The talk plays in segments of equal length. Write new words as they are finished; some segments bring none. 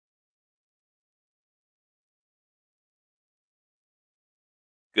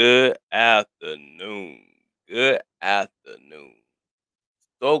Good afternoon. Good afternoon.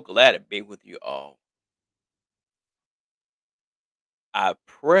 So glad to be with you all. I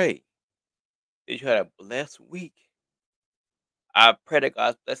pray that you had a blessed week. I pray that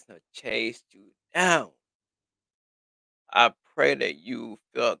God's blessing will chase you down. I pray that you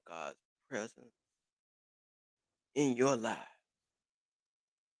feel God's presence in your life.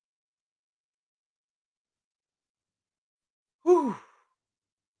 Whew.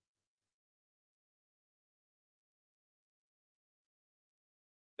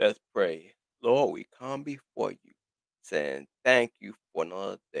 Let's pray. Lord, we come before you saying thank you for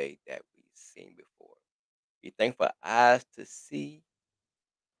another day that we've seen before. We thank for eyes to see,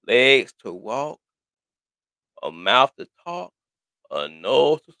 legs to walk, a mouth to talk, a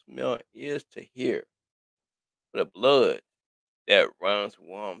nose to smell, ears to hear, for the blood that runs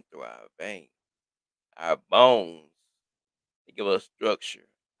warm through our veins, our bones to give us structure,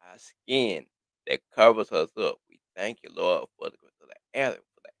 our skin that covers us up. We thank you, Lord, for the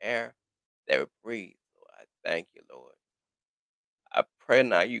air that we breathe. Lord, I thank you, Lord. I pray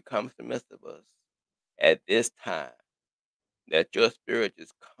now you come to the midst of us at this time, that your spirit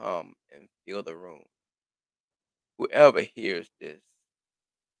just come and fill the room. Whoever hears this,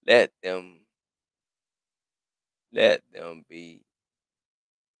 let them be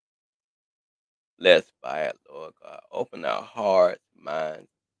blessed by it, Lord God. Open our hearts, minds,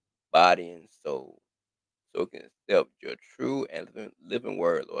 body, and soul so we can accept your true and living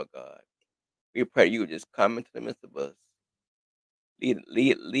word, Lord God. We pray you would just come into the midst of us. Lead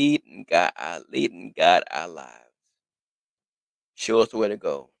and guide our lives. Show us the way to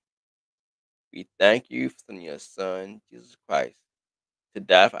go. We thank you for sending your son, Jesus Christ, to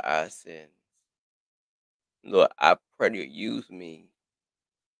die for our sins. Lord, I pray you use me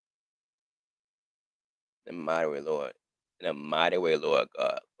in a mighty way, Lord. In a mighty way, Lord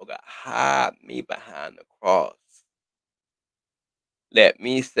God. Lord God, hide me behind the cross. Let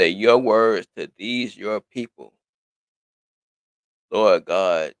me say your words to these your people. Lord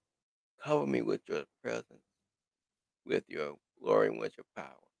God, cover me with your presence, with your glory, and with your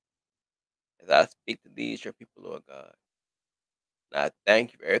power. As I speak to these your people, Lord God. And I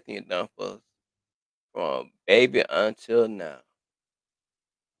thank you for everything you've done for us from baby until now.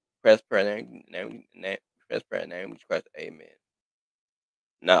 Press prayer press prayer in the name of Jesus Christ. Amen.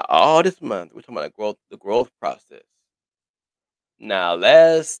 Now all this month we're talking about the growth process. Now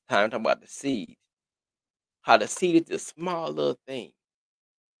last time talking about the seed. How the seed is this small little thing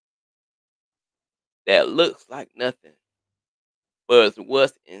that looks like nothing, but it's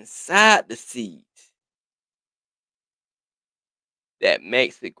what's inside the seed that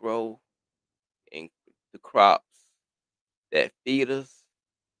makes it grow in the crops that feed us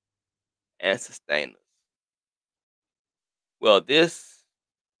and sustain us. Well, this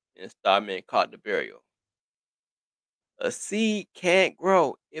installment called the burial. A seed can't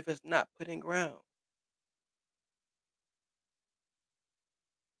grow if it's not put in ground.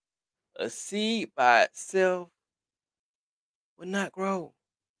 A seed by itself will not grow.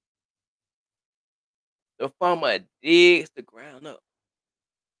 The farmer digs the ground up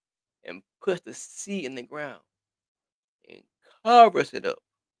and puts the seed in the ground and covers it up.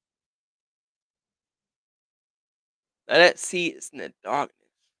 Now that seed is in the darkness,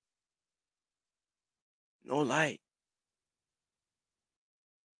 no light,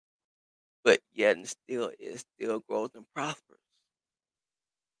 but yet and still it still grows and prospers.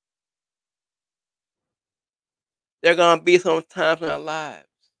 There are gonna be some times in our lives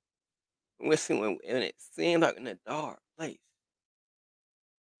when it seems like in a dark place.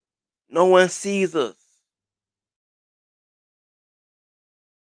 No one sees us.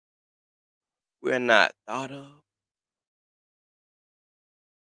 We're not thought of.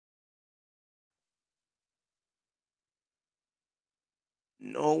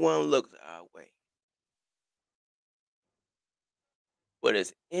 No one looks our way. But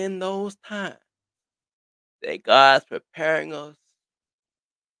it's in those times that God's preparing us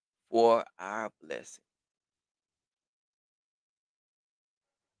for our blessing.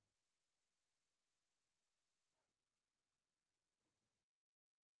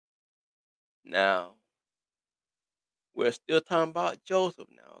 Now, we're still talking about Joseph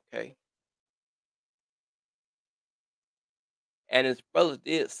now, okay? And his brothers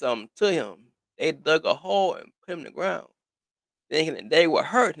did something to him. They dug a hole and put him in the ground, thinking that they would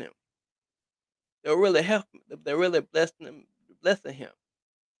hurt him. They were really helping. They really blessing him.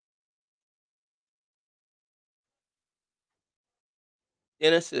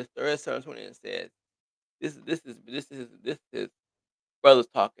 Genesis 37:20 it says, this is brothers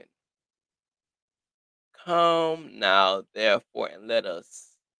talking. Come now, therefore, and let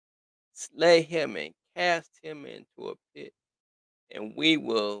us slay him and cast him into a pit, and we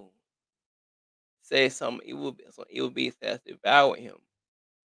will say some evil beast has devoured him,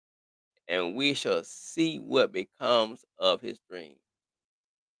 and we shall see what becomes of his dream.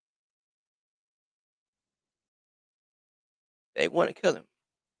 They want to kill him,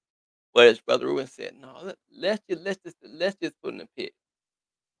 but his brother Reuben said, "No, let's just put him in the pit."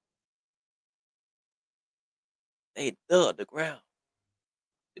 They dug the ground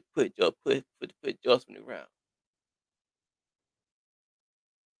to put Joseph in the ground.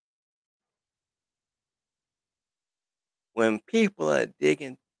 When people are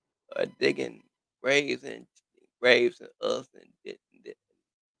digging graves and graves and us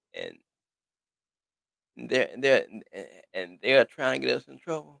and they're trying to get us in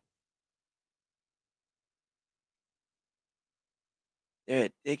trouble, they're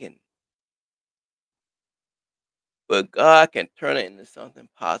digging, but God can turn it into something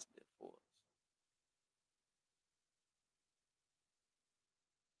positive for us.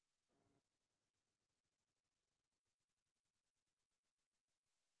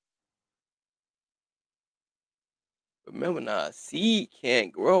 Remember now, a seed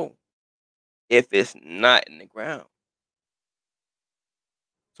can't grow if it's not in the ground.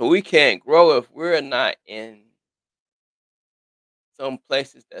 So we can't grow if we're not in some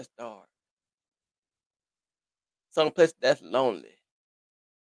places that's dark, some places that's lonely.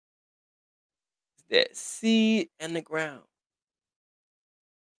 It's that seed in the ground.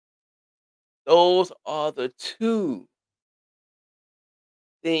 Those are the two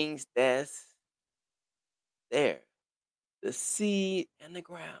things that's there. The seed and the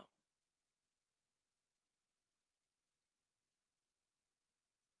ground.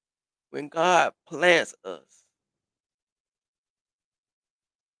 When God plants us,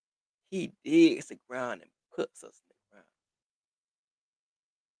 He digs the ground and puts us in the ground.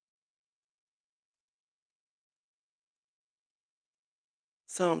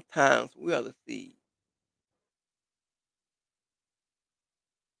 Sometimes we are the seed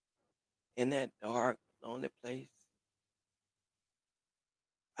in that dark, lonely place.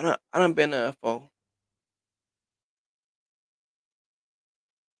 I done been there before.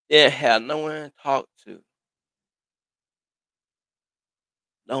 Didn't have no one to talk to.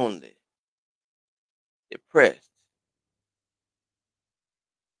 Lonely, depressed.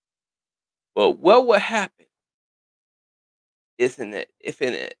 But what would happen is if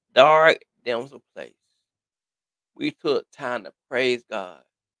in that dark, dismal place, we took time to praise God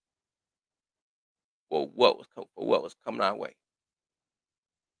for what was coming our way.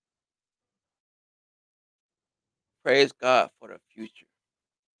 Praise God for the future.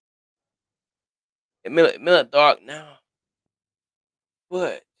 It may look dark now,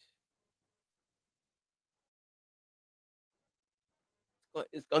 but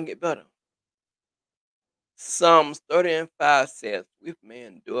it's gonna get better. Psalms 30 and 5 says, "We may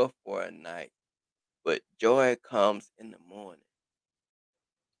endure for a night, but joy comes in the morning."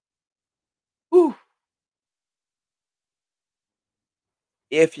 Whew.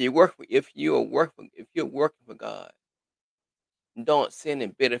 If you're working for God, don't see any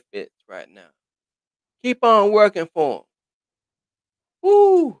benefits right now. Keep on working for Him.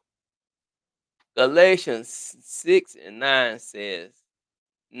 Woo! Galatians 6 and 9 says,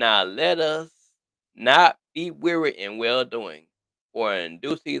 "Now let us not be weary in well doing, for in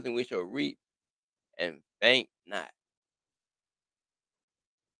due season we shall reap and faint not."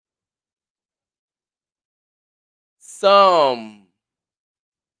 Some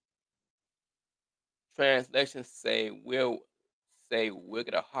translations we'll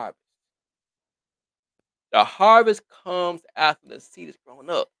get a harvest. The harvest comes after the seed is grown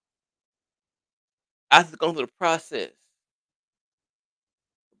up, after it's gone through the process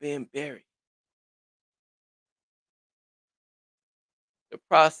of being buried, the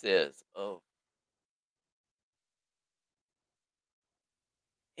process of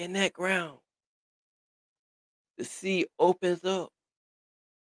in that ground, the seed opens up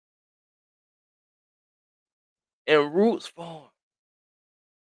and roots form.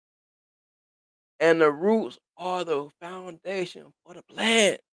 And the roots are the foundation for the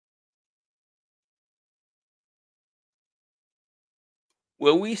plant.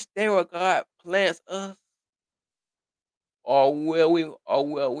 Will we stay where God plants us, or will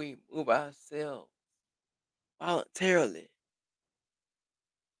we move ourselves voluntarily?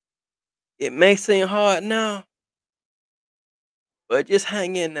 It may seem hard now, but just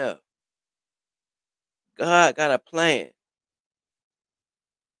hang in there. God got a plan.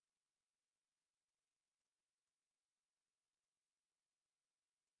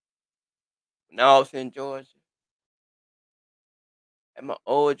 When I was in Georgia, At my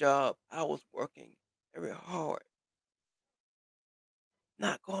old job, I was working very hard,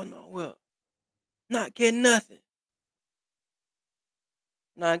 not going nowhere, not getting nothing.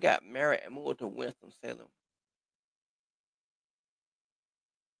 Now I got married and moved to Winston-Salem.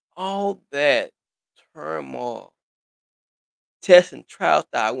 All that turmoil, tests and trials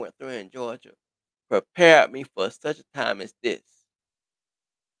that I went through in Georgia prepared me for such a time as this.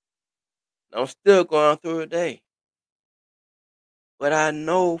 I'm still going through it today, but I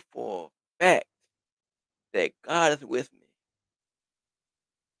know for a fact that God is with me.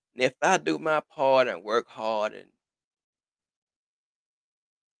 And if I do my part and work hard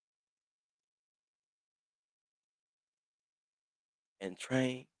and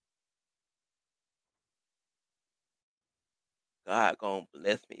train, God gonna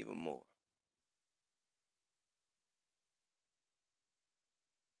bless me even more.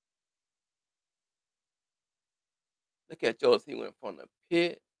 Look at Joseph, he went from the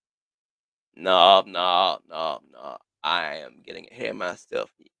pit. No, no, no, no. I am getting ahead of myself.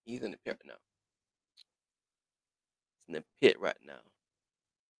 He's in the pit right now. He's in the pit right now.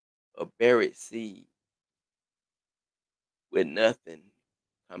 A buried seed with nothing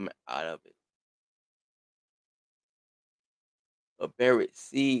coming out of it. A buried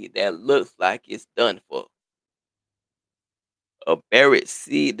seed that looks like it's done for. A buried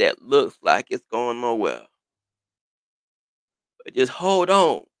seed that looks like it's going nowhere. But just hold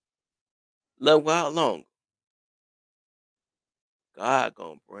on. Little while longer. God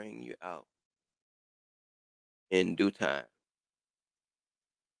gonna bring you out in due time.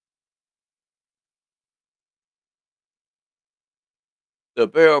 The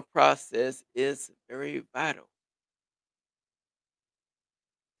burial process is very vital,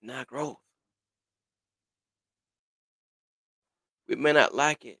 not growth. We may not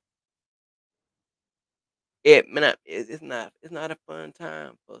like it. It may not. It's not a fun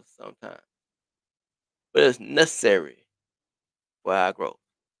time for sometimes, but it's necessary for our growth.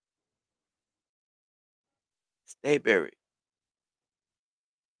 Stay buried.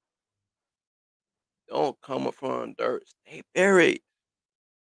 Don't come up from dirt. Stay buried.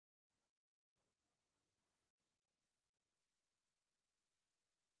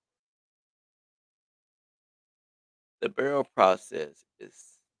 The burial process is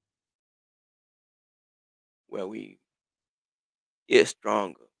where we get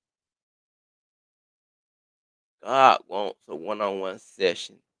stronger. God wants a one-on-one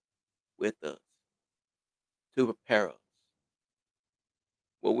session with us to prepare us.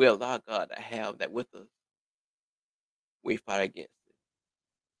 When we allow God to have that with us, we fight against it.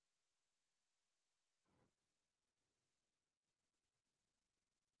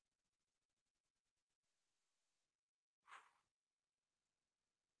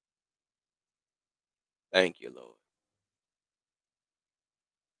 Thank you, Lord.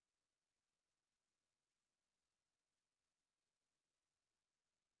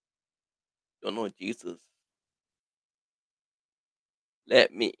 Don't know Jesus.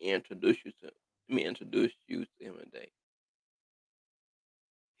 Let me introduce you to him today.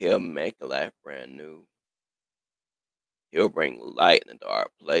 He'll make your life brand new. He'll bring light in a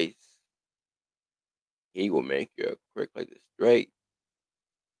dark place. He will make your crooked places straight.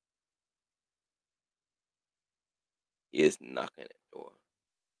 He is knocking at the door.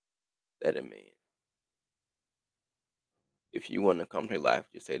 Let him in. If you want to come to life,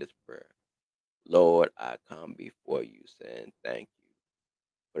 just say this prayer. Lord, I come before you saying thank you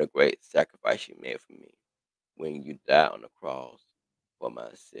for the great sacrifice you made for me when you died on the cross for my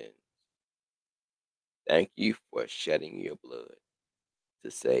sins. Thank you for shedding your blood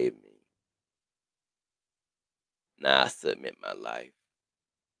to save me. Now I submit my life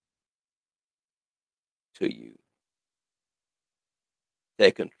to you.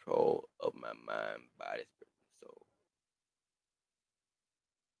 Take control of my mind, body, spirit, and soul.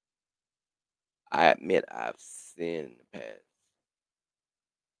 I admit I've sinned in the past,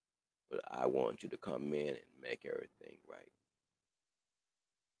 but I want you to come in and make everything right.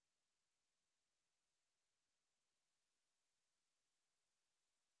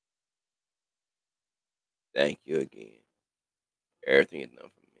 Thank you again. Everything is done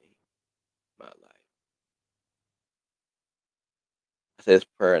for me, my life. I say this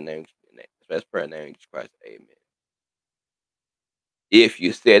prayer in the name, this prayer in the name of Jesus Christ. Amen. If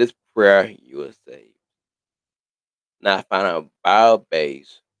you say this prayer, you are saved. Now find a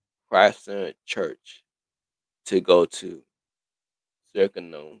Bible-based Christ-centered church to go to so you can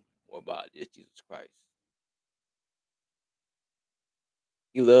know more about this Jesus Christ.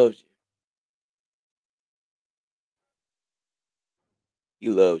 He loves you. He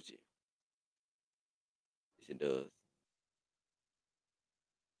loves you. Yes, he does.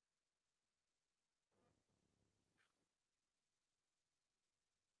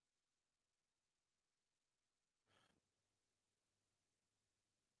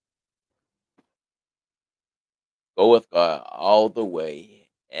 Go with God all the way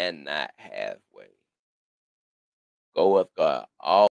and not halfway. Go with God all